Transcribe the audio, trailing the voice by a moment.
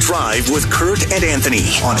Drive with Kurt and Anthony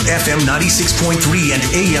on FM 96.3 and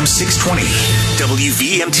AM 620.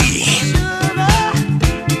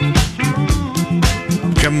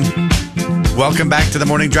 WVMT. Welcome back to the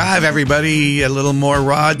Morning Drive, everybody. A little more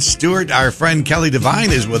Rod Stewart. Our friend Kelly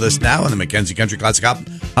Devine is with us now, and the Mackenzie Country Classic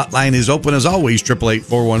Hotline is open as always,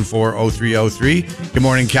 888-414-0303. Good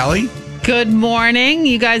morning, Kelly. Good morning.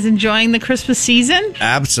 You guys enjoying the Christmas season?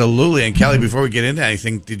 Absolutely. And Kelly, before we get into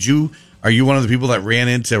anything, are you one of the people that ran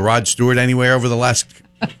into Rod Stewart anywhere over the last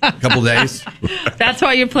couple days? That's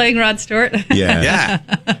why you're playing Rod Stewart? Yeah.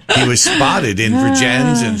 He was spotted in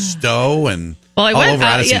Virgins and Stowe and all over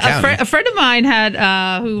Addison County. A friend of mine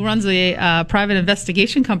who runs a private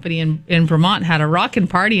investigation company in Vermont had a rockin'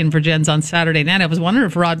 party in Virgins on Saturday night. I was wondering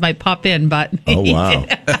if Rod might pop in, but oh wow!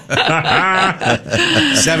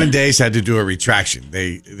 7 Days had to do a retraction.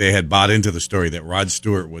 They had bought into the story that Rod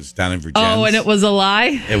Stewart was down in Virgins. Oh, and it was a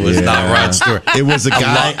lie? It was not Rod Stewart. It was a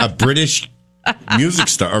guy, a British music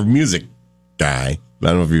star or music guy. I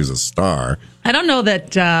don't know if he was a star. I don't know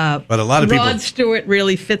that but a lot of Rod Stewart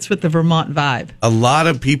really fits with the Vermont vibe. A lot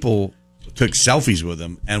of people took selfies with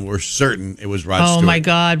him and were certain it was Rod Stewart. Oh, my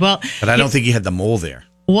God. Well, but I don't think he had the mole there.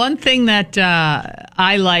 One thing that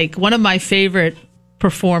I like, one of my favorite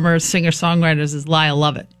performers, singer-songwriters is Lyle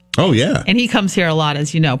Lovett. Oh, yeah. And he comes here a lot,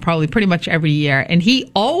 as you know, probably pretty much every year. And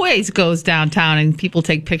he always goes downtown and people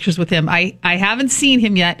take pictures with him. I haven't seen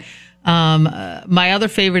him yet. My other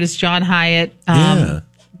favorite is John Hyatt.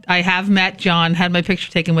 I have met John, had my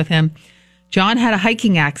picture taken with him. John had a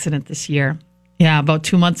hiking accident this year. Yeah, about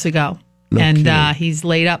 2 months ago. He's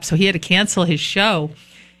laid up. So he had to cancel his show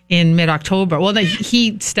in mid-October. Well,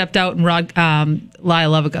 he stepped out and Lyle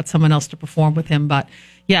Lovett got someone else to perform with him. But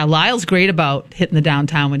yeah, Lyle's great about hitting the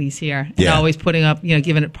downtown when he's here and always putting up,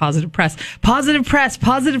 giving it positive press. Positive press,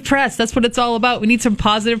 positive press. That's what it's all about. We need some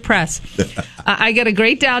positive press. I got a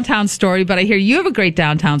great downtown story, but I hear you have a great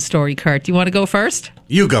downtown story, Kurt. Do you want to go first?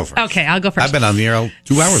 You go first. Okay, I'll go first. I've been on the air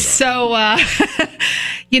 2 hours ago. So,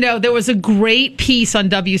 there was a great piece on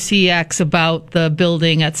WCX about the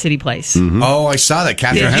building at City Place. Mm-hmm. Oh, I saw that.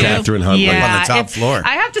 Catherine Hunt up on the top floor.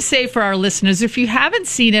 I have to say for our listeners, if you haven't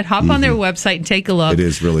seen it, hop on their website and take a look. It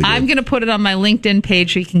is really good. I'm going to put it on my LinkedIn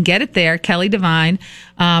page so you can get it there. Kelly Devine.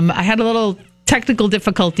 I had a little technical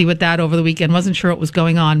difficulty with that over the weekend. Wasn't sure what was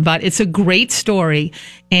going on, but it's a great story.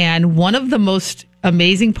 And one of the most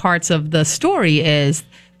amazing parts of the story is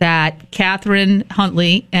that Catherine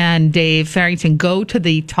Huntley and Dave Farrington go to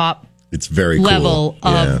the top level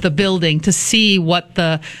of the building to see what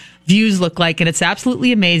the views look like, and it's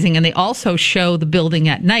absolutely amazing. And they also show the building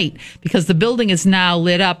at night because the building is now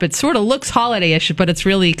lit up. It sort of looks holiday-ish, but it's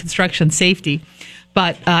really construction safety.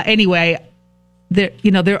 But anyway,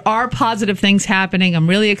 there are positive things happening. I'm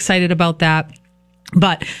really excited about that.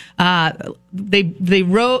 But they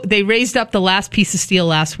raised up the last piece of steel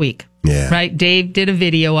last week. Yeah. Right. Dave did a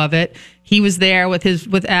video of it. He was there with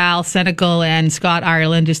Al Senecal and Scott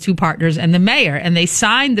Ireland, his two partners, and the mayor, and they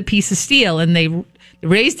signed the piece of steel and they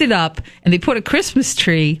raised it up and they put a Christmas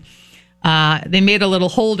tree. They made a little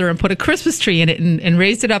holder and put a Christmas tree in it and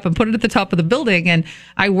raised it up and put it at the top of the building. And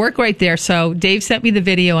I work right there. So Dave sent me the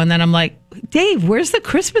video and then I'm like, Dave, where's the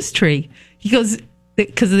Christmas tree? He goes,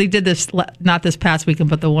 because they did this, not this past weekend,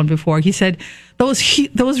 but the one before. He said,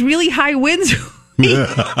 those really high winds during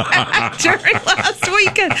last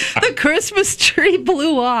weekend, the Christmas tree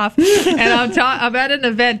blew off. And I'm at an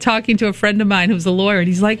event talking to a friend of mine who's a lawyer, and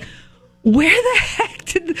he's like, where the heck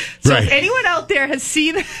did... So if anyone out there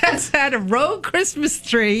has had a rogue Christmas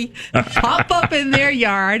tree pop up in their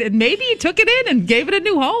yard, and maybe you took it in and gave it a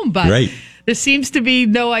new home, but there seems to be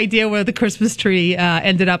no idea where the Christmas tree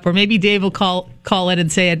ended up, or maybe Dave will call it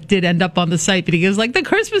and say it did end up on the site, but he goes like, the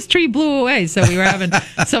Christmas tree blew away, so we were having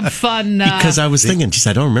some fun. Because I was thinking, geez,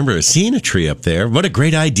 I don't remember seeing a tree up there. What a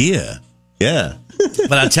great idea. Yeah.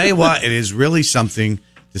 But I'll tell you what, it is really something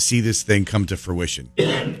to see this thing come to fruition.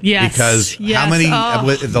 Yes. Because how many,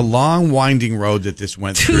 the long winding road that this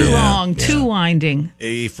went through. Too winding.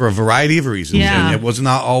 For a variety of reasons. Yeah. And it was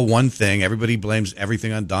not all one thing. Everybody blames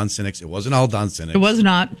everything on Don Sinnix. It wasn't all Don Sinnix. It was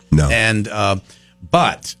not. No. And,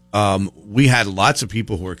 but we had lots of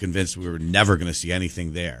people who were convinced we were never going to see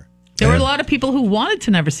anything there. There were a lot of people who wanted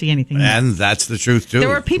to never see anything there. And that's the truth, too. There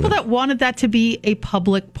were people that wanted that to be a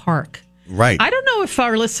public park. Right. I don't know if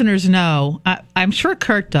our listeners know. I'm sure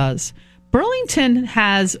Kurt does. Burlington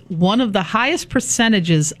has one of the highest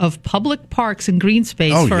percentages of public parks and green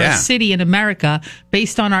space a city in America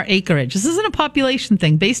based on our acreage. This isn't a population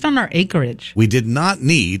thing, based on our acreage. We did not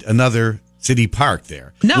need another city park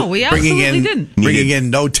there. No, we absolutely didn't. Bringing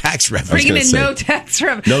in no tax revenue. No tax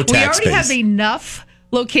revenue. No tax we already base. have enough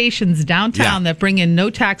locations downtown that bring in no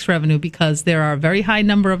tax revenue because there are a very high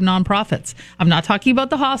number of nonprofits. I'm not talking about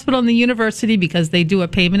the hospital and the university because they do a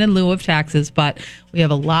payment in lieu of taxes, but we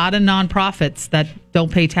have a lot of nonprofits that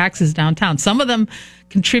don't pay taxes downtown. Some of them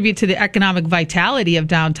contribute to the economic vitality of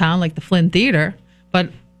downtown, like the Flynn Theater, but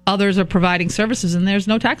others are providing services and there's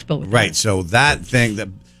no tax bill. Right. So that thing,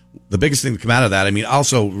 the biggest thing to come out of that, I mean,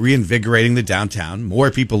 also reinvigorating the downtown, more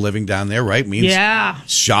people living down there, right? Means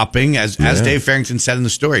shopping, as Dave Farrington said in the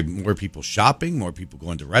story, more people shopping, more people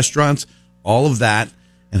going to restaurants, all of that.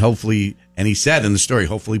 And hopefully, and he said in the story,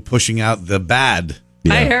 hopefully pushing out the bad.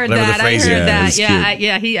 Yeah. I heard that.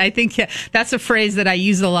 I think that's a phrase that I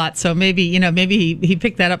use a lot. So maybe he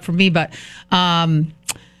picked that up from me, but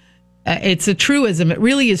it's a truism. It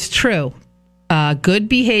really is true. Good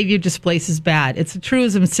behavior displaces bad. It's a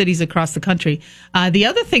truism in cities across the country. The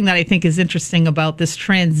other thing that I think is interesting about this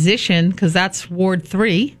transition, because that's Ward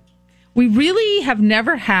 3, we really have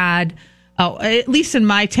never had, at least in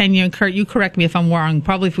my tenure, and Kurt, you correct me if I'm wrong,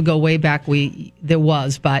 probably if we go way back, there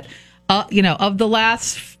was, but, of the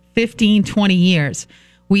last 15, 20 years,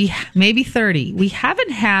 maybe 30, we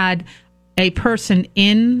haven't had a person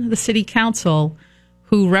in the city council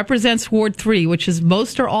who represents Ward 3, which is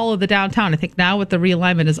most or all of the downtown. I think now with the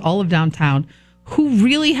realignment is all of downtown, who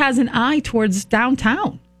really has an eye towards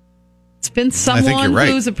downtown. It's been someone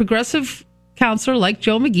who's a progressive counselor like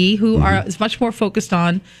Joe McGee, who is much more focused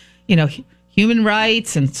on, human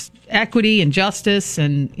rights and equity and justice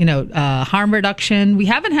and, harm reduction. We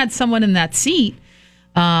haven't had someone in that seat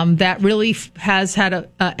that really has had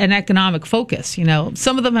an economic focus.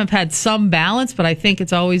 Some of them have had some balance, but I think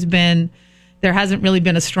it's always been, there hasn't really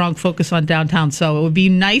been a strong focus on downtown. So it would be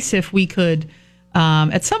nice if we could,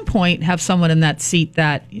 at some point, have someone in that seat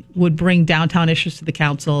that would bring downtown issues to the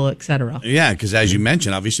council, et cetera. Yeah, because as you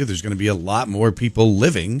mentioned, obviously there's going to be a lot more people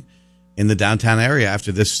living in the downtown area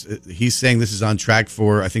after this. He's saying this is on track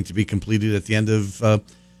for, I think, to be completed at the end of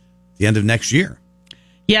next year.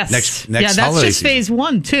 Yes. Next that's holiday just season. Phase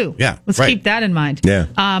 1, too. Yeah. Let's keep that in mind. Yeah.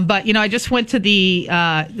 But, I just went to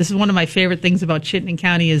this is one of my favorite things about Chittenden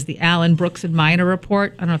County is the Allen, Brooks, and Minor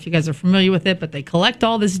report. I don't know if you guys are familiar with it, but they collect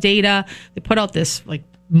all this data. They put out this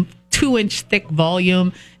 2-inch thick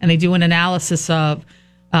volume, and they do an analysis of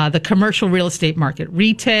the commercial real estate market,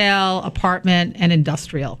 retail, apartment, and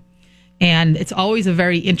industrial. And it's always a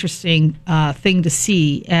very interesting thing to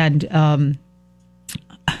see. And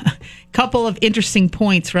couple of interesting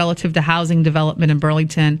points relative to housing development in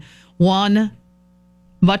Burlington. One,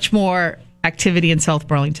 much more activity in South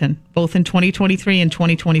Burlington, both in 2023 and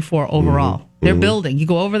 2024 overall. They're building. You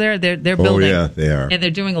go over there, they're building. Oh, yeah, they are. And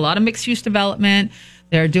they're doing a lot of mixed-use development.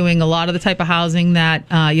 They're doing a lot of the type of housing that,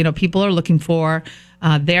 people are looking for.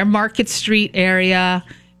 Their Market Street area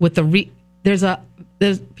with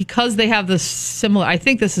because they have this similar, I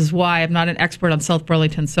think this is why I'm not an expert on South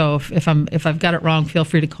Burlington. So if I've got it wrong, feel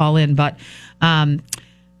free to call in. But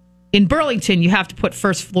in Burlington, you have to put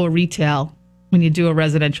first floor retail when you do a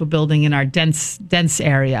residential building in our dense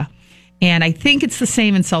area. And I think it's the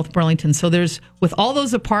same in South Burlington. So with all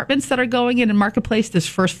those apartments that are going in Marketplace, there's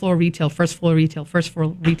first floor retail.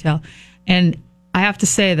 And I have to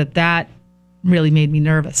say that really made me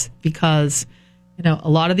nervous because, a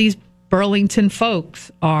lot of these Burlington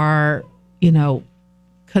folks are,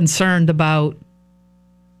 concerned about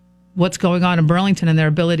what's going on in Burlington and their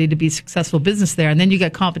ability to be successful business there. And then you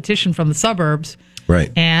get competition from the suburbs.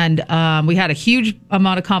 Right. And we had a huge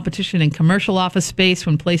amount of competition in commercial office space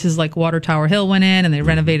when places like Water Tower Hill went in and they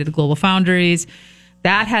renovated the Global Foundries.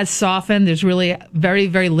 That has softened. There's really very,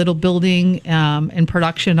 very little building and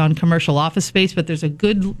production on commercial office space, but there's a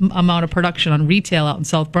good amount of production on retail out in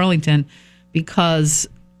South Burlington because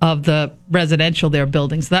of the residential they're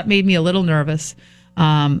building. So that made me a little nervous.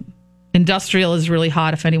 Industrial is really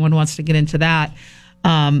hot if anyone wants to get into that.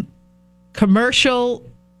 Commercial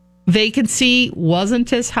vacancy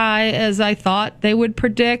wasn't as high as I thought they would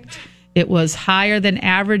predict. It was higher than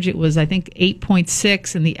average. It was, I think,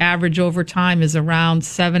 8.6, and the average over time is around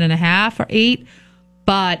 7.5 or 8.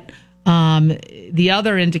 But the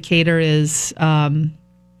other indicator is DPW.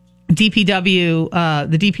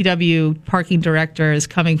 The DPW parking director is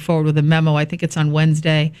coming forward with a memo. I think it's on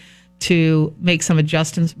Wednesday to make some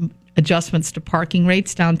adjustments to parking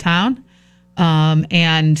rates downtown.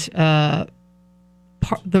 The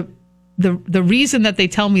reason that they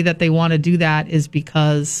tell me that they want to do that is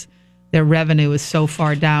because their revenue is so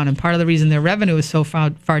far down. And part of the reason their revenue is so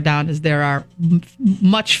far down is there are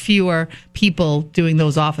much fewer people doing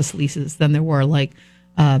those office leases than there were,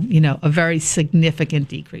 a very significant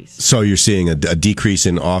decrease. So you're seeing a decrease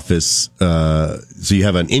in office. So you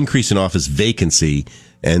have an increase in office vacancy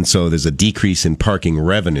And so there's a decrease in parking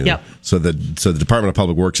revenue. Yep. So the Department of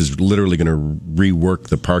Public Works is literally going to rework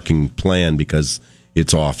the parking plan because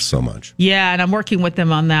it's off so much. Yeah, and I'm working with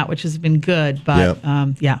them on that, which has been good. But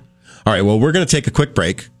yeah. All right, well, we're going to take a quick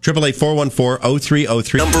break.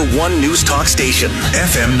 888-414-0303. Number one news talk station,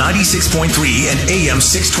 FM 96.3 and AM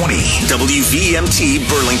 620, WVMT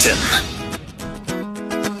Burlington.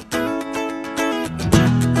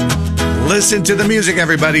 Listen to the music,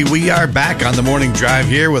 everybody. We are back on the morning drive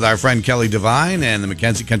here with our friend Kelly Devine, and the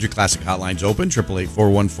Mackenzie Country Classic Hotline's open,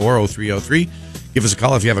 888-414-0303. Give us a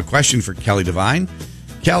call if you have a question for Kelly Devine.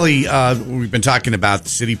 Kelly, we've been talking about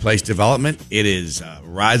city place development. It is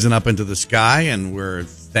rising up into the sky, and we're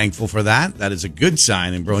thankful for that. That is a good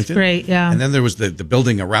sign in Burlington. Great, yeah. And then there was the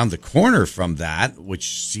building around the corner from that,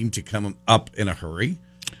 which seemed to come up in a hurry.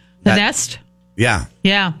 The Nest? Yeah.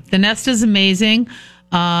 Yeah, the Nest is amazing.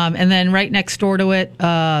 And then right next door to it,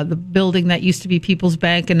 the building that used to be People's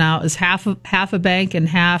Bank and now is half a bank and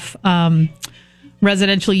half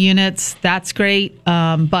residential units. That's great.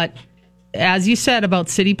 But as you said about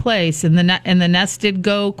City Place, and the Nest did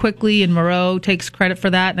go quickly, and Moreau takes credit for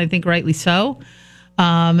that, and I think rightly so.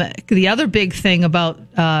 The other big thing about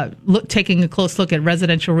taking a close look at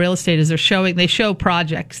residential real estate is they show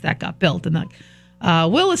projects that got built, and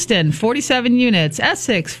Williston, 47 units,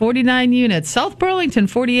 Essex, 49 units, South Burlington,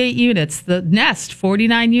 48 units, the Nest,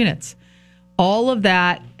 49 units. All of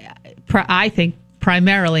that, I think,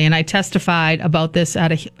 primarily, and I testified about this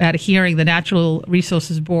at a hearing, the Natural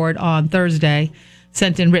Resources Board on Thursday,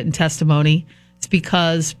 sent in written testimony. It's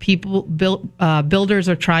because builders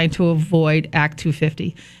are trying to avoid Act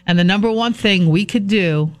 250. And the number one thing we could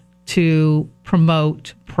do to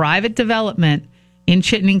promote private development in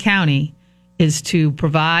Chittenden County is to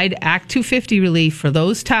provide Act 250 relief for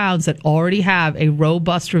those towns that already have a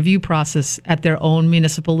robust review process at their own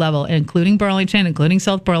municipal level, including Burlington, including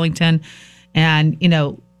South Burlington. And,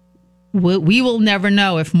 we will never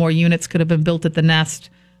know if more units could have been built at the Nest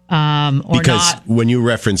or because not. When you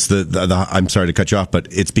reference the I'm sorry to cut you off, but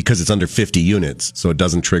it's because it's under 50 units, so it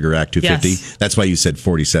doesn't trigger Act 250. Yes. That's why you said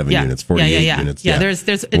 47 units, 48 units. Yeah,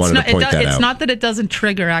 it's not that it doesn't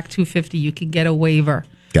trigger Act 250. You can get a waiver.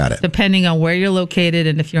 Got it. Depending on where you're located,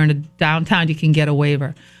 and if you're in a downtown, you can get a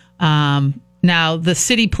waiver. Now, the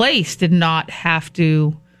City Place did not have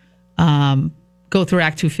to go through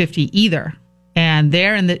Act 250 either, and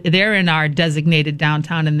they're in our designated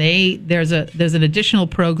downtown, and there's an additional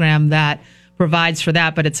program that provides for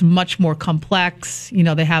that, but it's much more complex.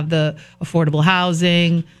 They have the affordable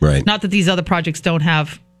housing. Right. Not that these other projects don't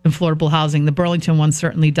have affordable housing. The Burlington one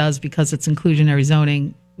certainly does because it's inclusionary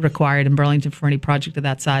zoning required in Burlington for any project of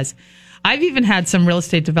that size. I've even had some real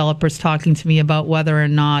estate developers talking to me about whether or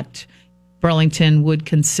not Burlington would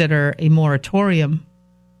consider a moratorium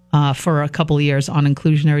for a couple of years on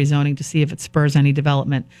inclusionary zoning to see if it spurs any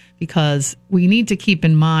development, because we need to keep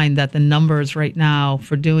in mind that the numbers right now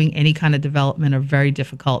for doing any kind of development are very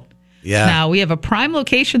difficult. Yeah. Now, we have a prime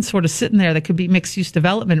location sort of sitting there that could be mixed-use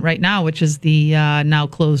development right now, which is the now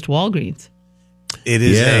closed Walgreens. It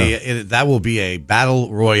is that will be a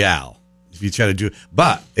battle royale if you try to do it,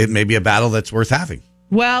 but it may be a battle that's worth having.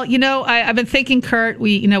 Well, I've been thinking, Kurt,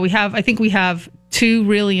 we have two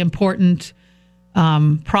really important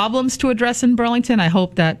problems to address in Burlington. I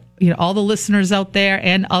hope that all the listeners out there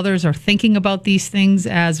and others are thinking about these things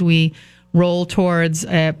as we roll towards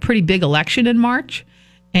a pretty big election in March.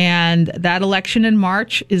 And that election in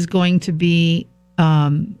March is going to be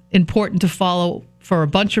important to follow for a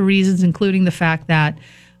bunch of reasons, including the fact that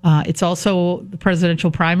it's also the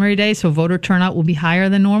presidential primary day, so voter turnout will be higher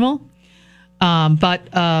than normal. But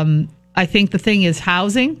I think the thing is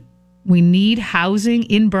housing. We need housing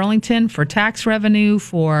in Burlington for tax revenue,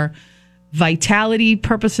 for vitality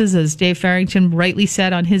purposes, as Dave Farrington rightly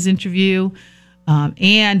said on his interview.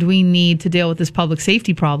 And we need to deal with this public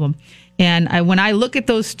safety problem. And when I look at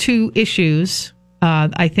those two issues,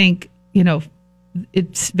 I think,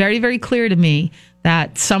 it's very, very clear to me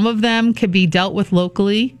that some of them could be dealt with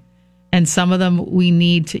locally, and some of them we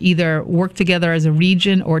need to either work together as a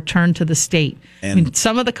region or turn to the state. And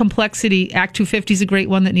some of the complexity, Act 250 is a great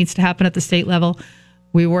one that needs to happen at the state level.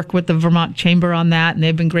 We work with the Vermont Chamber on that, and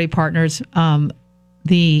they've been great partners.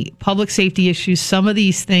 The public safety issues, some of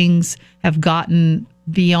these things have gotten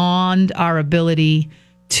beyond our ability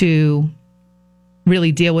to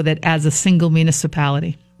really deal with it as a single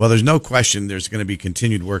municipality. Well, there's no question there's going to be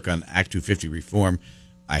continued work on Act 250 reform.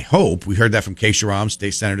 I hope. We heard that from Kay Sharam,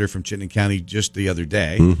 state senator from Chittenden County, just the other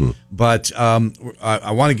day. Mm-hmm. But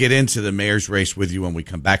I want to get into the mayor's race with you when we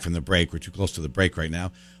come back from the break. We're too close to the break right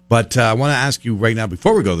now. But I want to ask you right now,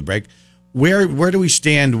 before we go to the break, where do we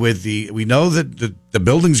stand with we know that the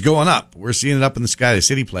building's going up. We're seeing it up in the sky, the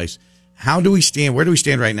city place. How do we stand? Where do we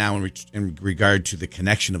stand right now in regard to the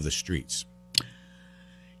connection of the streets?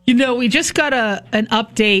 We just got an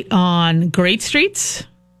update on Great Streets,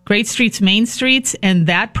 Main Streets, and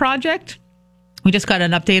that project. We just got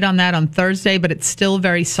an update on that on Thursday, but it's still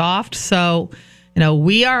very soft. So,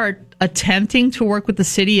 we are attempting to work with the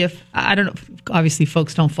city. If I don't know, obviously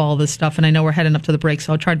folks don't follow this stuff, and I know we're heading up to the break,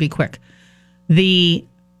 so I'll try to be quick. The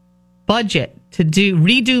budget to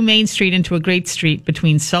redo Main Street into a Great Street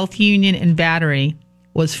between South Union and Battery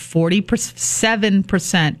was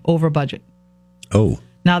 47% over budget. Oh.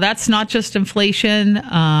 Now that's not just inflation.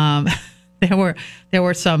 There were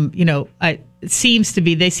some, they seem to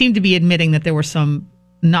be admitting that there were some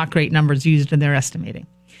not great numbers used in their estimating.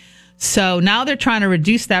 So now they're trying to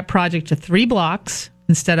reduce that project to 3 blocks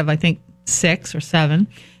instead of, I think, 6 or 7.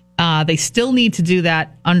 They still need to do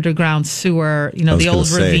that underground sewer, the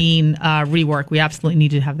old ravine rework. We absolutely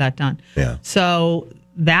need to have that done. Yeah. So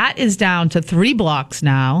that is down to 3 blocks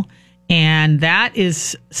now. And that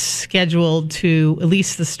is scheduled to at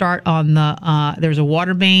least the start on there's a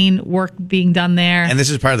water main work being done there. And this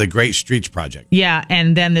is part of the Great Streets project. Yeah.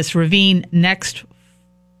 And then this ravine next,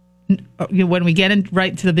 when we get in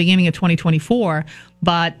right to the beginning of 2024,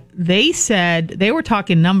 but they said they were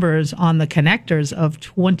talking numbers on the connectors of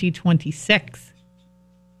 2026.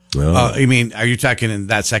 Are you talking in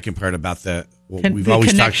that second part about we've the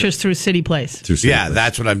always connectors through City Place?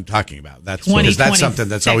 That's what I'm talking about. That's something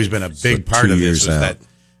that's always been a big part of this.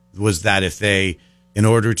 Was that if they, in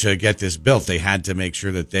order to get this built, they had to make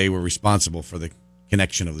sure that they were responsible for the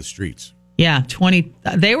connection of the streets. Yeah,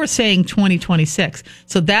 they were saying 2026.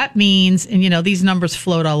 So that means, and these numbers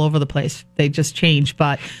float all over the place. They just change.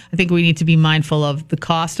 But I think we need to be mindful of the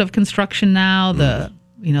cost of construction now, the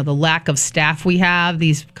lack of staff we have,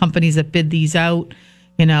 these companies that bid these out,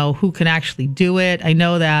 who can actually do it. I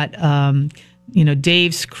know that,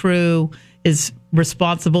 Dave's crew is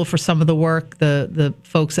responsible for some of the work, the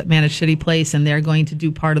folks that manage City Place, and they're going to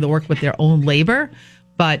do part of the work with their own labor.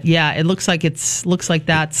 But yeah, it looks like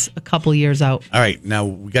that's a couple years out. All right, now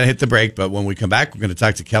we got to hit the break. But when we come back, we're going to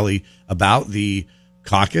talk to Kelly about the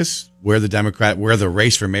caucus, where the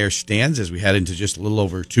race for mayor stands as we head into just a little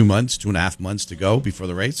over 2.5 months to go before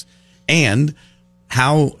the race, and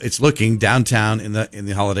how it's looking downtown in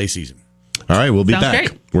the holiday season. All right, we'll be Sounds back.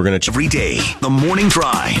 Great. We're going to every day. The Morning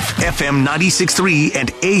Drive, FM 96.3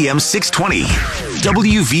 and AM 620,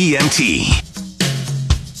 WVMT.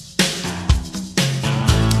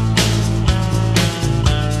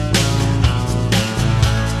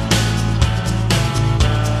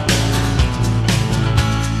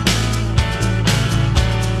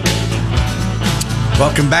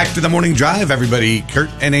 Welcome back to the Morning Drive, everybody. Kurt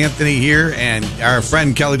and Anthony here, and our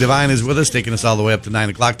friend Kelly Devine is with us, taking us all the way up to 9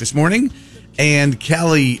 o'clock this morning. And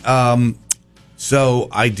Kelly, so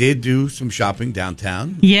I did do some shopping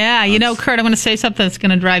downtown. Yeah, Kurt, I'm going to say something that's going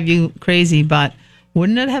to drive you crazy, but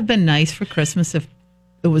wouldn't it have been nice for Christmas if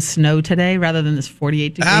it was snow today rather than this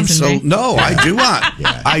 48 degrees? Absolutely. No, I do want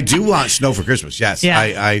I do want snow for Christmas. Yes.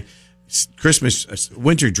 Yeah.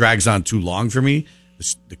 Winter drags on too long for me.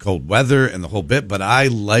 The cold weather and the whole bit, but I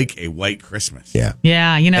like a white Christmas. Yeah.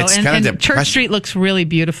 Yeah, It's and depressing. Church Street looks really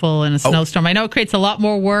beautiful in a snowstorm. I know it creates a lot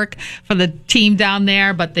more work for the team down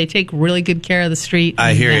there, but they take really good care of the street.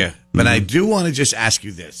 I hear you. But I do want to just ask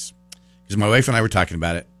you this, because my wife and I were talking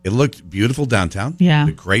about it. It looked beautiful downtown. Yeah.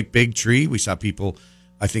 The great big tree. We saw people,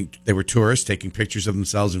 I think they were tourists, taking pictures of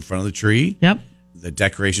themselves in front of the tree. Yep. The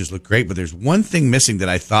decorations look great, but there's one thing missing that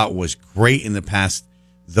I thought was great in the past.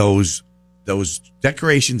 Those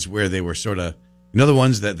decorations where they were sort of, the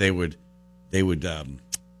ones that they would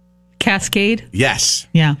Cascade. Yes.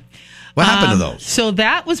 Yeah. What happened to those? So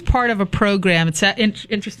that was part of a program. It's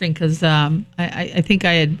interesting because I think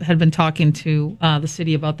I had been talking to the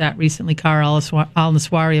city about that recently, Carl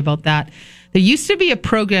Al-Naswari, about that. There used to be a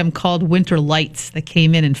program called Winter Lights that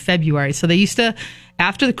came in February. So they used to,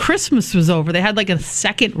 after the Christmas was over, they had like a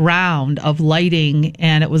second round of lighting,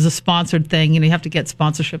 and it was a sponsored thing. You have to get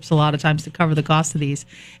sponsorships a lot of times to cover the cost of these.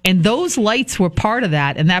 And those lights were part of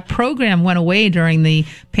that. And that program went away during the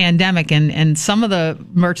pandemic. And some of the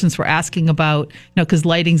merchants were asking about, because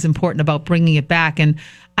lighting's important, about bringing it back. And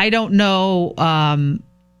I don't know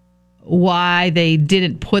why they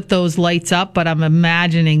didn't put those lights up, but I'm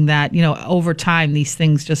imagining that, over time these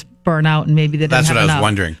things just burn out and maybe they don't have enough. That's what I was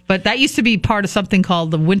wondering. But that used to be part of something called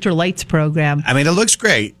the Winter Lights program. I mean, it looks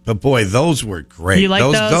great, but boy, those were great. You like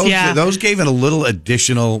those? Yeah. Those gave it a little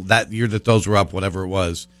additional, that year that those were up, whatever it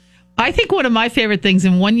was. I think one of my favorite things,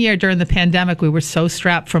 in one year during the pandemic, we were so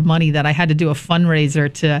strapped for money that I had to do a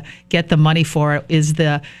fundraiser to get the money for it, is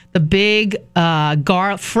the big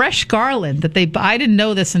fresh garland that I didn't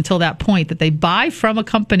know this until that point, that they buy from a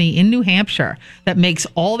company in New Hampshire that makes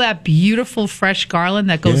all that beautiful fresh garland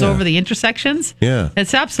that goes over the intersections. Yeah.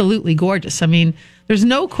 It's absolutely gorgeous. I mean, there's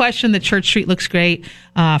no question that Church Street looks great.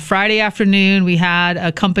 Friday afternoon, we had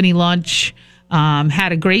a company lunch.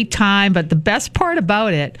 Had a great time, but the best part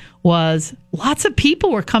about it was lots of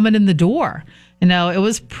people were coming in the door. You know, it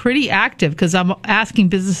was pretty active because I'm asking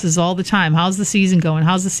businesses all the time, how's the season going?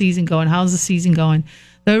 How's the season going? How's the season going?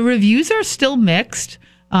 The reviews are still mixed.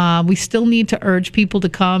 We still need to urge people to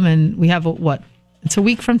come, and we have it's a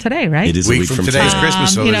week from today, right? It is a week from today. It's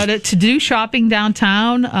Christmas. So to do shopping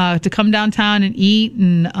downtown, to come downtown and eat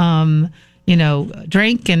and,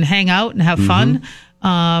 drink and hang out and have fun.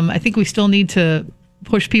 I think we still need to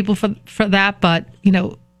push people for that, but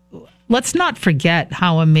let's not forget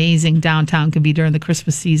how amazing downtown can be during the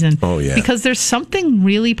Christmas season. Oh yeah, because there's something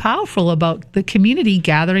really powerful about the community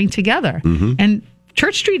gathering together, and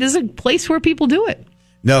Church Street is a place where people do it.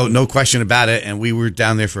 No question about it. And we were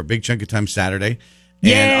down there for a big chunk of time Saturday,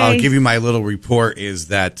 Yay. and I'll give you my little report. Is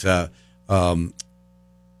that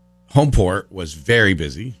Homeport was very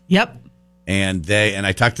busy. Yep. And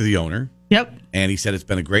I talked to the owner. Yep. And he said it's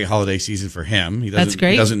been a great holiday season for him. That's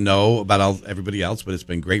great. He doesn't know about everybody else, but it's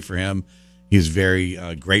been great for him. He's very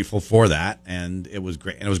grateful for that, and it was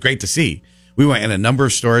great. And it was great to see. We went in a number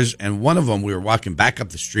of stores, and one of them we were walking back up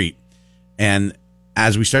the street, and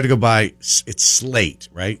as we started to go by, it's Slate,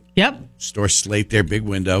 right? Yep. Store Slate there, big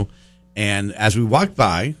window, and as we walked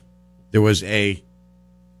by, there was a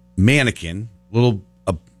mannequin,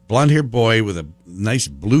 a blonde-haired boy with a nice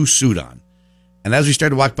blue suit on. And as we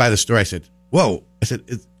started to walk by the store, I said, "Whoa!" I said,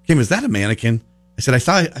 "Kim, is that a mannequin?" I said, "I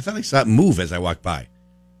thought I saw it move as I walked by."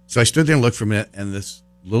 So I stood there and looked for a minute, and this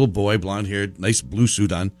little boy, blonde-haired, nice blue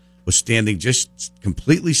suit on, was standing just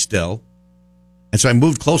completely still. And so I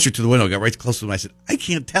moved closer to the window, got right close to him. I said, "I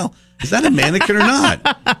can't tell. Is that a mannequin or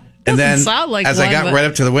not?" And then, as I got right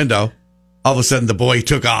up to the window, all of a sudden the boy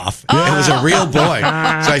took off. It was a real boy.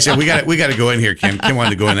 So I said, "We got to go in here, Kim." Kim wanted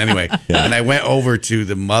to go in anyway, and I went over to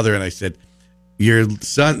the mother and I said, "Your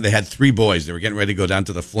son," they had 3 boys. They were getting ready to go down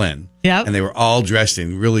to the Flynn. Yep. And they were all dressed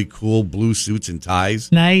in really cool blue suits and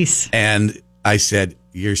ties. Nice. And I said,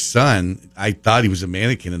 "Your son," I thought he was a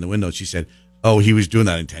mannequin in the window. She said, "Oh, he was doing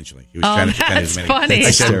that intentionally. He was trying to pretend he was a mannequin." Funny.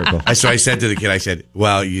 That's hysterical. So I said to the kid,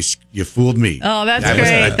 "Well, you fooled me." Oh, that's I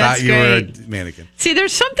great. thought That's you were great. a mannequin. See,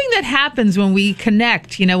 there's something that happens when we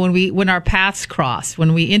connect, when our paths cross,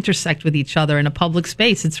 when we intersect with each other in a public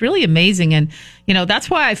space. It's really amazing. And, that's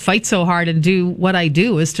why I fight so hard and do what I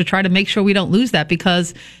do, is to try to make sure we don't lose that.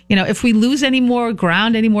 Because, if we lose any more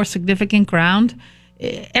significant ground,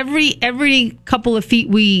 every couple of feet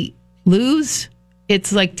we lose,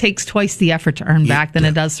 it's like takes twice the effort to earn back than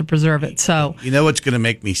it does to preserve it. So, what's going to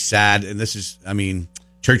make me sad? And this is,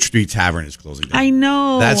 Church Street Tavern is closing down. I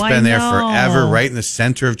know. That's been there forever, right in the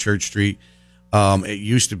center of Church Street. It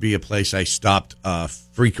used to be a place I stopped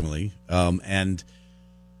frequently. And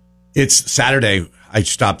it's Saturday. I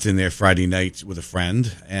stopped in there Friday night with a friend,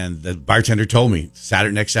 and the bartender told me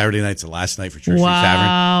next Saturday night's the last night for Church Street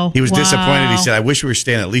Tavern. He was disappointed. He said, "I wish we were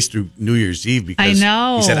staying at least through New Year's Eve," because I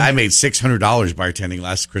know. He said, "I made $600 bartending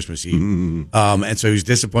last Christmas Eve." And so he was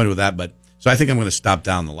disappointed with that. But so I think I'm going to stop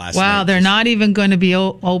down the last night. Wow, they're not even going to be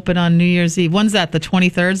open on New Year's Eve. When's that? The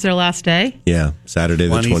 23rd is their last day? Yeah, Saturday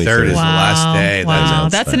the 23rd is the last day. Wow,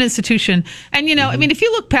 that's an institution. And, if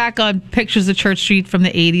you look back on pictures of Church Street from the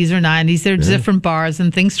 80s or 90s, there's different bars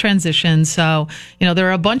and things transition. So, there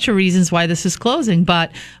are a bunch of reasons why this is closing.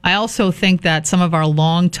 But I also think that some of our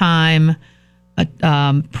longtime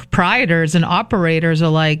proprietors and operators are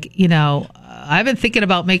like, I've been thinking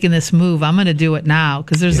about making this move. I'm going to do it now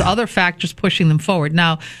because there's other factors pushing them forward.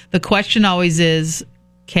 Now, the question always is,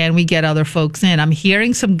 can we get other folks in? I'm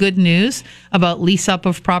hearing some good news about lease up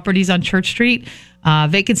of properties on Church Street.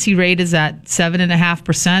 Vacancy rate is at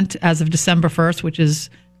 7.5% as of December 1st, which is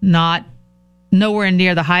nowhere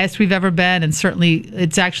near the highest we've ever been. And certainly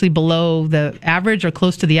it's actually below the average or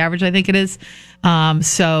close to the average, I think it is.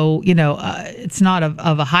 It's not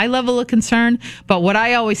of a high level of concern. But what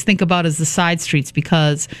I always think about is the side streets,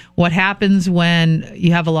 because what happens when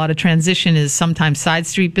you have a lot of transition is sometimes side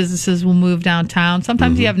street businesses will move downtown.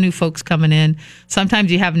 Sometimes you have new folks coming in.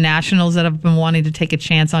 Sometimes you have nationals that have been wanting to take a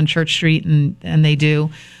chance on Church Street, and they do.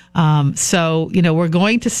 We're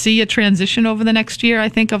going to see a transition over the next year, I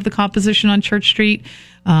think, of the composition on Church Street.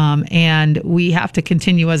 And we have to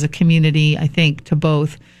continue as a community, I think, to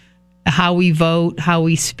both how we vote, how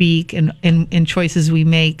we speak, and choices we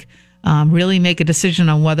make, really make a decision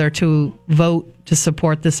on whether to vote to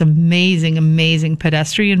support this amazing, amazing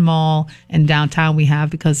pedestrian mall and downtown we have,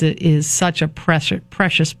 because it is such a precious,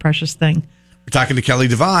 precious, precious thing. We're talking to Kelly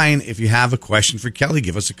Devine. If you have a question for Kelly,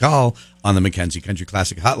 give us a call on the McKenzie Country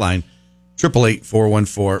Classic Hotline,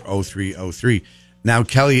 888-414-0303. Now,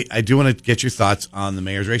 Kelly, I do want to get your thoughts on the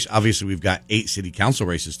mayor's race. Obviously, we've got 8 city council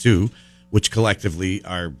races, too, which collectively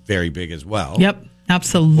are very big as well. Yep,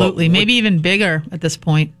 absolutely. Well, maybe even bigger at this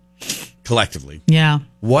point. Collectively. Yeah.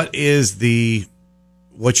 What's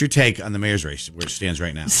your take on the mayor's race, where it stands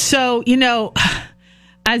right now? So,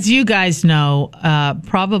 as you guys know,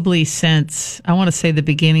 probably since, I want to say the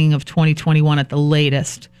beginning of 2021 at the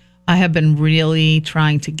latest, I have been really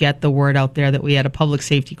trying to get the word out there that we had a public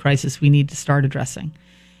safety crisis we need to start addressing.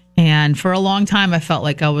 And for a long time, I felt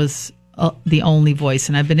like I was the only voice.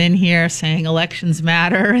 And I've been in here saying elections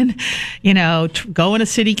matter and, going to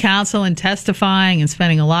city council and testifying and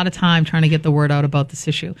spending a lot of time trying to get the word out about this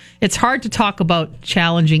issue. It's hard to talk about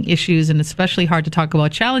challenging issues, and especially hard to talk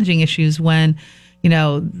about challenging issues when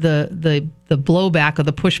the blowback or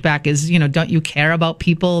the pushback is, don't you care about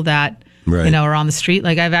people that, right, are on the street?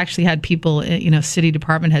 Like, I've actually had people, city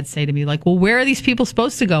department heads say to me, like, well, where are these people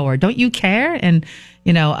supposed to go? Or don't you care? And,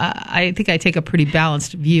 I think I take a pretty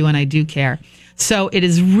balanced view, and I do care. So it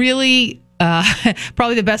is really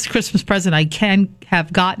probably the best Christmas present I can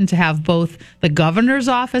have gotten, to have both the governor's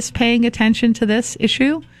office paying attention to this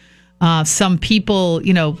issue, some people,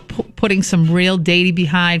 putting some real data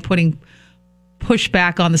behind, putting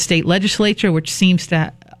pushback on the state legislature, which seems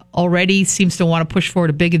to want to push forward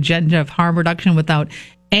a big agenda of harm reduction without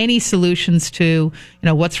any solutions to,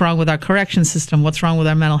 what's wrong with our correction system, what's wrong with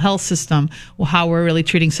our mental health system, how we're really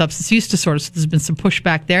treating substance use disorders. So there's been some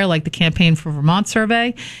pushback there, like the Campaign for Vermont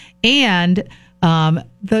survey. And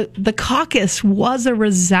the caucus was a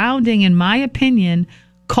resounding, in my opinion,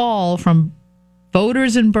 call from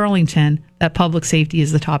voters in Burlington that public safety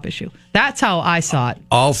is the top issue. That's how I saw it.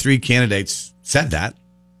 All 3 candidates said that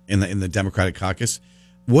in the Democratic caucus.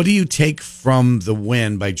 What do you take from the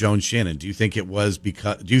win by Joan Shannon? Do you think it was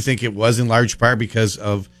in large part because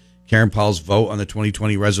of Karen Paul's vote on the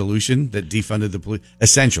 2020 resolution that defunded the police,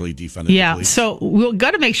 essentially defunded the police? Yeah, so we've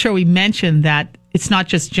got to make sure we mention that it's not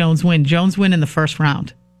just Joan's win. Joan's win in the first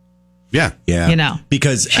round. Yeah.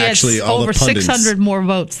 Because she actually had all over the pundits, 600 more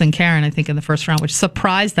votes than Karen, I think, in the first round, which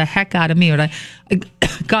surprised the heck out of me. I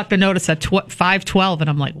got the notice at 5:12, and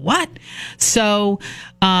I'm like, what? So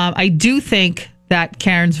I do think that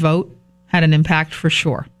Karen's vote had an impact for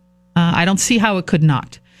sure. I don't see how it could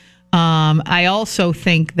not. I also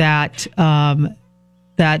think that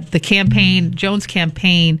that the campaign, Joan's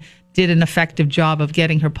campaign, did an effective job of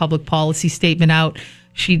getting her public policy statement out.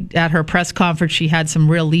 She, at her press conference, she had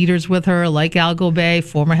some real leaders with her, like Al Gobey,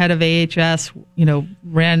 former head of AHS,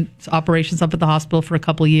 ran operations up at the hospital for a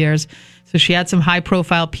couple of years. So she had some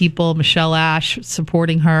high-profile people, Michelle Ash,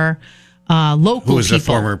 supporting her. Local who was people. the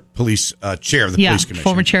former police chair of the police commission.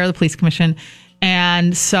 Former chair of the police commission.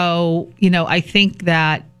 And so, I think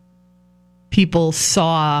that people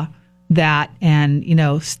saw that and,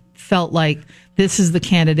 felt like this is the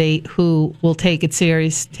candidate who will take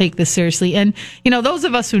this seriously. And, those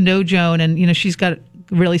of us who know Joan, and, she's got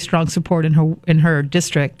really strong support in her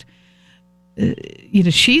district,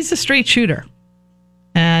 she's a straight shooter.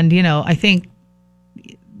 And, I think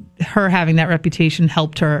her having that reputation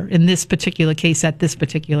helped her in this particular case at this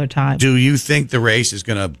particular time. Do you think the race is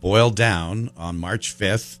going to boil down on March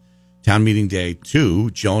 5th, town meeting day,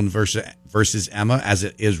 to Joan versus Emma as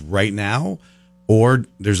it is right now? Or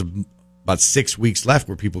there's about 6 weeks left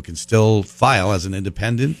where people can still file as an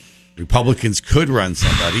independent? Republicans could run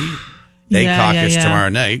somebody. They caucus tomorrow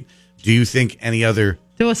night. Do you think any other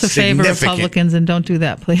do us a favor, Republicans, and don't do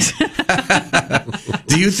that, please.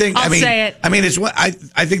 Do you think? I'll say it. I mean, it's what I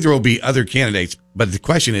think there will be other candidates, but the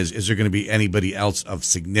question is there going to be anybody else of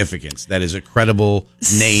significance that is a credible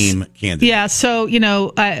name candidate? Yeah. So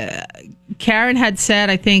Karen had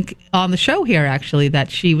said, I think on the show here actually,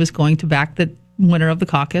 that she was going to back the winner of the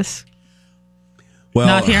caucus. Well,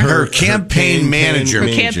 not here. Her campaign manager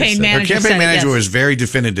Yes. was very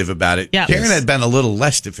definitive about it. Yeah. Karen had been a little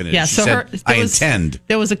less definitive. Yeah, she said, I intend.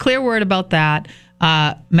 There was a clear word about that.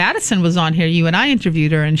 Madison was on here. You and I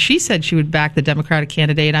interviewed her, and she said she would back the Democratic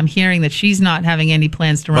candidate. I'm hearing that she's not having any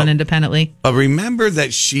plans to run independently. But remember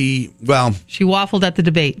that she waffled at the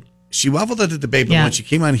debate. But when she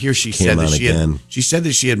came on here, she said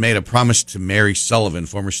that she had made a promise to Mary Sullivan,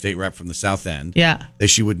 former state rep from the South End, that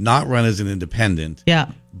she would not run as an independent.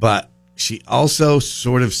 Yeah. But she also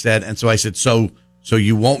sort of said, and so I said, so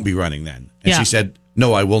you won't be running then? And she said,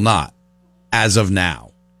 no, I will not, as of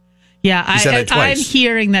now. Yeah, She said it I'm twice.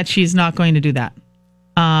 hearing that she's not going to do that.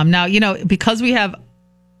 Now, because we have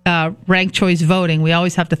ranked choice voting, we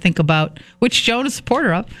always have to think about, which Joan is a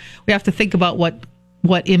supporter of, we have to think about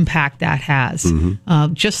what impact that has.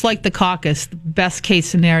 Mm-hmm. Just like the caucus, the best case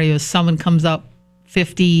scenario is someone comes up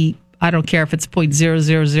 50, I don't care if it's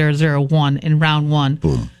 0.00001 in round one.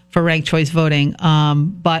 Boom. For ranked choice voting.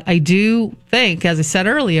 But I do think, as I said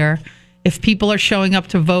earlier, if people are showing up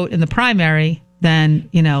to vote in the primary, then,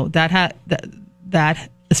 that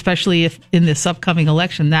especially if in this upcoming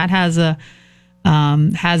election, that has the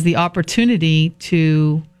opportunity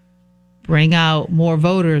to bring out more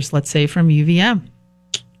voters, let's say from UVM,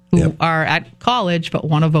 who are at college but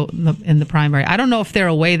want to vote in the primary. I don't know if they're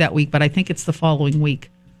away that week, but I think it's the following week.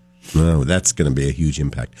 Oh, that's going to be a huge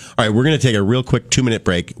impact. All right, we're going to take a real quick 2-minute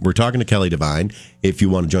break. We're talking to Kelly Devine. If you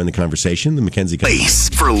want to join the conversation, the Mackenzie Place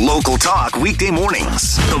for local talk weekday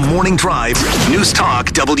mornings. The Morning Drive, News Talk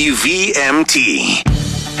WVMT.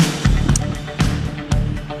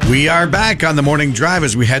 We are back on the Morning Drive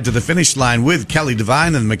as we head to the finish line with Kelly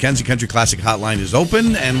Devine, and the Mackenzie Country Classic Hotline is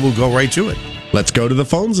open, and we'll go right to it. Let's go to the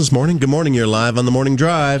phones this morning. Good morning. You're live on the Morning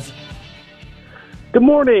Drive. Good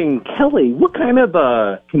morning, Kelly. What kind of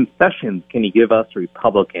concessions can you give us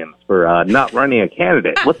Republicans for not running a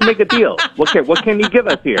candidate? Let's make a deal. What can you give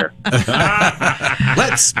us here?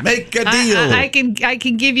 Let's make a deal. I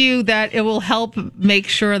can give you that it will help make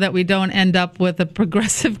sure that we don't end up with a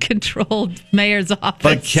progressive controlled mayor's office.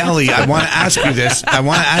 But Kelly, I want to ask you this.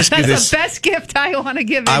 That's the best gift I want to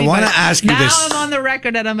give anybody. I want to ask you now this. I'm on the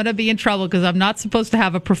record that I'm going to be in trouble because I'm not supposed to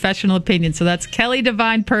have a professional opinion. So that's Kelly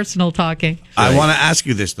Devine personal talking. I want to ask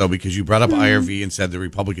you this, though, because you brought up IRV and said the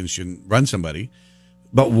Republicans shouldn't run somebody.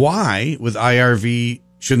 But why, with IRV,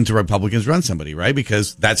 shouldn't the Republicans run somebody, right?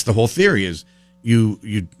 Because that's the whole theory is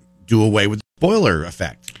you do away with the spoiler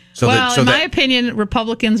effect. In my opinion,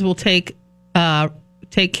 Republicans will take votes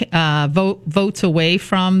away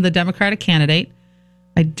from the Democratic candidate.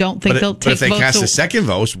 I don't think they'll take votes. But if they cast a second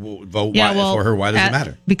vote for her, why does it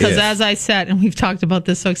matter? Because as I said, and we've talked about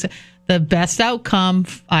this, the best outcome,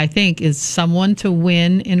 I think, is someone to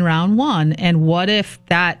win in round one. And what if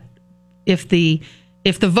the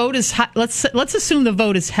vote is, let's assume the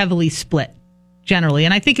vote is heavily split generally,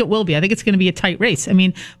 and I think it will be. I think it's going to be a tight race. I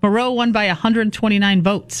mean, Moreau won by 129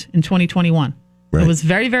 votes in 2021. Right. It was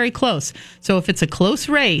very, very close. So if it's a close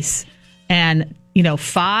race and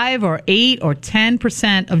 5 or 8 or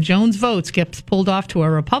 10% of Jones' votes gets pulled off to a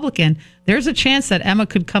Republican, there's a chance that Emma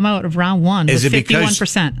could come out of round one with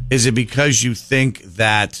 51%. Is it because you think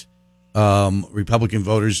that Republican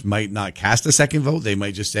voters might not cast a second vote? They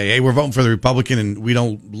might just say, hey, we're voting for the Republican and we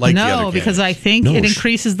don't like the other candidate. No, because I think it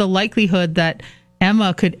increases the likelihood that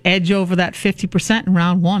Emma could edge over that 50% in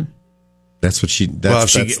round one. That's what she...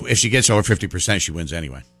 if she gets over 50%, she wins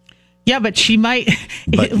anyway. Yeah, but she might.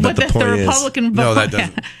 But the Republican vote. No, that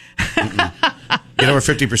doesn't. Get over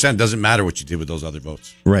 50% doesn't matter what you did with those other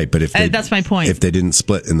votes. Right, but if that's my point. If they didn't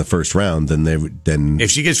split in the first round, then if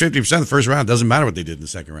she gets 50% in the first round, it doesn't matter what they did in the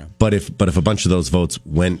second round. But if a bunch of those votes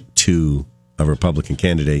went to a Republican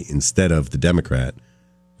candidate instead of the Democrat,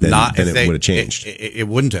 then it would have changed. It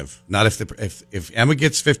wouldn't have. Not if Emma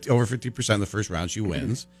gets over 50% in the first round, she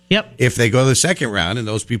wins. Yep. If they go to the second round and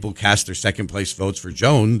those people cast their second place votes for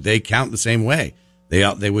Joan, they count the same way.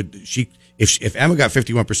 If Emma got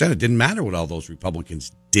 51%, it didn't matter what all those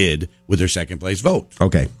Republicans did with their second place vote.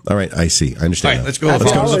 Okay. All right. I see. I understand. All right, let's go to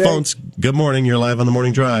the phones. Good morning. You're live on the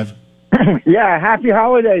Morning Drive. Yeah. Happy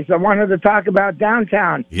holidays. I wanted to talk about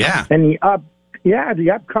downtown. Yeah. And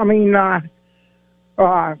the upcoming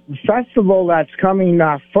festival that's coming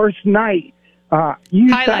first night.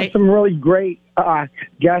 You had some really great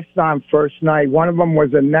guests on first night. One of them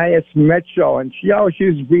was Anais Mitchell, and she always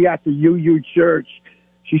used to be at the UU Church.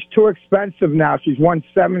 She's too expensive now. She's won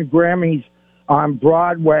 7 Grammys on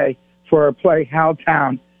Broadway for her play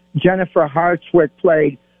Helltown. Jennifer Hartswick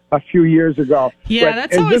played a few years ago. Yeah,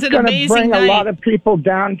 that's always an amazing night. Is this going to bring a lot of people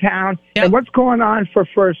downtown? Yep. And what's going on for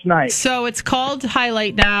first night? So it's called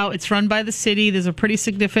Highlight now. It's run by the city. There's a pretty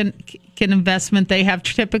significant investment. They have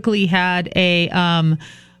typically had a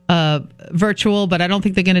virtual, but I don't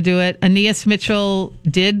think they're going to do it. Anais Mitchell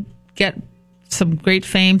did get some great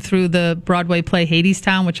fame through the Broadway play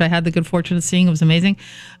Hadestown, which I had the good fortune of seeing. It was amazing.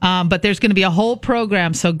 But there's going to be a whole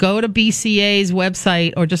program. So go to BCA's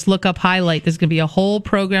website or just look up Highlight. There's going to be a whole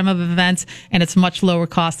program of events, and it's much lower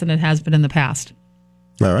cost than it has been in the past.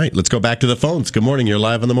 All right. Let's go back to the phones. Good morning. You're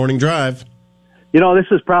live on the Morning Drive. This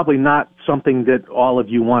is probably not something that all of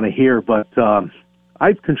you want to hear, but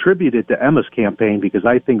I've contributed to Emma's campaign because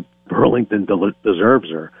I think Burlington deserves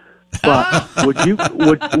her. But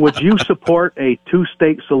would you support a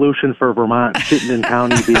 2-state solution for Vermont, Chittenden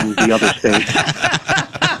County being the other state?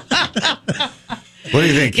 What do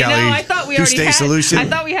you think, Kelly? I thought we already had solution? I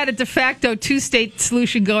thought we had a de facto 2-state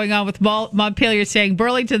solution going on with Montpelier saying,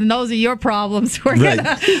 Burlington, those are your problems. We're Right.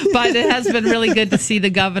 But it has been really good to see the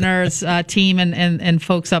governor's team and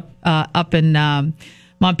folks up in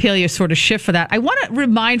Montpelier sort of shift for that. I want to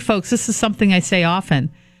remind folks, this is something I say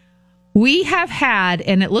often. We have had,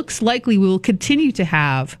 and it looks likely we will continue to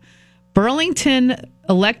have, Burlington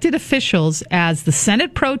elected officials as the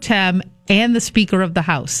Senate Pro Tem and the Speaker of the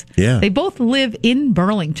House. Yeah. They both live in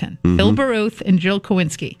Burlington, Phil Baruth and Jill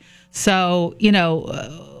Kowinski. So,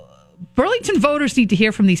 Burlington voters need to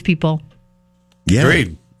hear from these people. Yeah.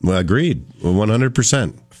 Agreed. Well, agreed.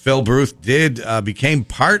 100%. Phil Baruth became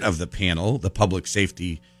part of the panel, the Public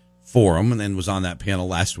Safety Forum, and then was on that panel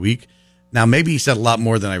last week. Now, maybe he said a lot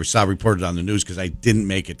more than I saw reported on the news because I didn't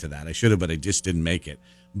make it to that. I should have, but I just didn't make it.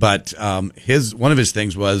 But one of his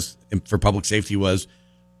things was for public safety was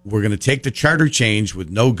we're going to take the charter change with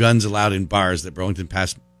no guns allowed in bars that Burlington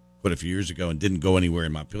passed a few years ago and didn't go anywhere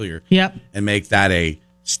in Montpelier. Yep. And make that a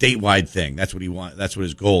statewide thing. That's what he wants. That's what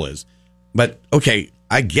his goal is. But okay,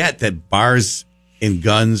 I get that bars and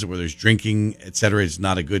guns where there's drinking, et cetera, is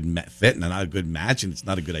not a good fit and not a good match, and it's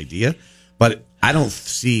not a good idea. But I don't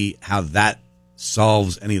see how that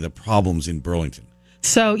solves any of the problems in Burlington.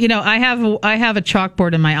 So, I have a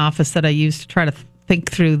chalkboard in my office that I use to try to think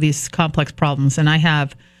through these complex problems. And I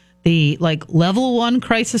have the level 1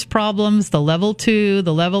 crisis problems, the level 2,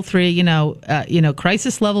 the level 3,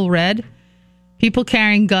 crisis level red. People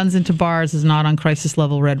carrying guns into bars is not on crisis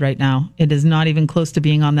level red right now. It is not even close to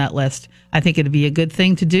being on that list. I think it'd be a good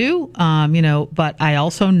thing to do, but I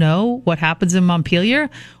also know what happens in Montpelier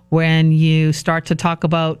when you start to talk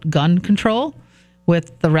about gun control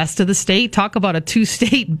with the rest of the state. Talk about a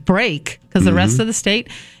 2-state break because the rest of the state.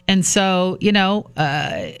 And so,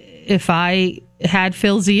 if I had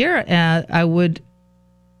Phil's ear, I would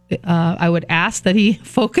ask that he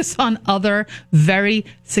focus on other very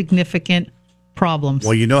significant problems.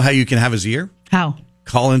 Well, you know how you can have his ear? How?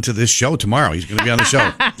 Call into this show tomorrow. He's going to be on the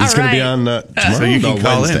show. He's going to be on tomorrow. So you can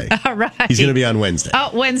call Wednesday. In. All right. He's going to be on Wednesday. Oh,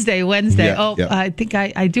 Wednesday. Yeah, yeah. I think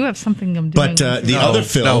I do have something I'm doing. But the other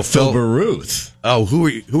Phil Baruth. Oh, who are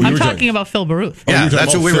you? I'm talking about Phil Baruth. Yeah, you're talking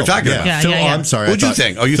that's about what we were Phil. talking about. Yeah, Phil, yeah. I'm sorry. Who'd you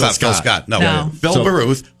think? Oh, you thought Phil Scott. No. Phil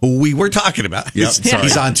Baruth, who we were talking about. Yep,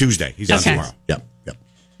 He's on Tuesday. He's on Okay. tomorrow. Yep.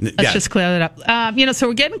 Let's just clear that up. So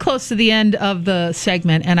we're getting close to the end of the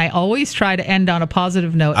segment, and I always try to end on a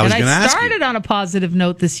positive note. I started on a positive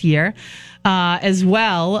note this year as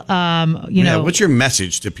well. What's your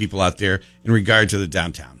message to people out there in regard to the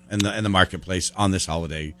downtown and the marketplace on this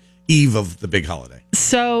holiday, eve of the big holiday?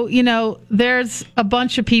 So, there's a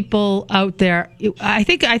bunch of people out there.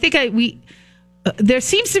 There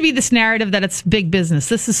seems to be this narrative that it's big business.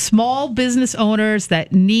 This is small business owners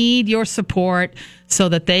that need your support so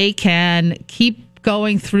that they can keep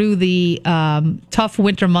going through the tough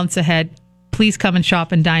winter months ahead. Please come and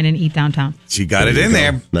shop and dine and eat downtown. She got it in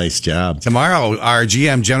there. Nice job. Tomorrow, our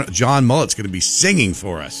GM, John Mullet's going to be singing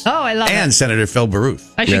for us. Oh, I love it. And Senator Phil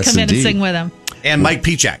Baruth. I should come in and sing with him. And Mike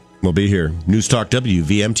Pichak. We'll be here. News Talk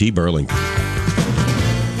WVMT Burlington.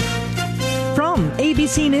 From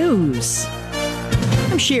ABC News,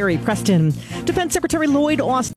 I'm Sherry Preston. Defense Secretary Lloyd Austin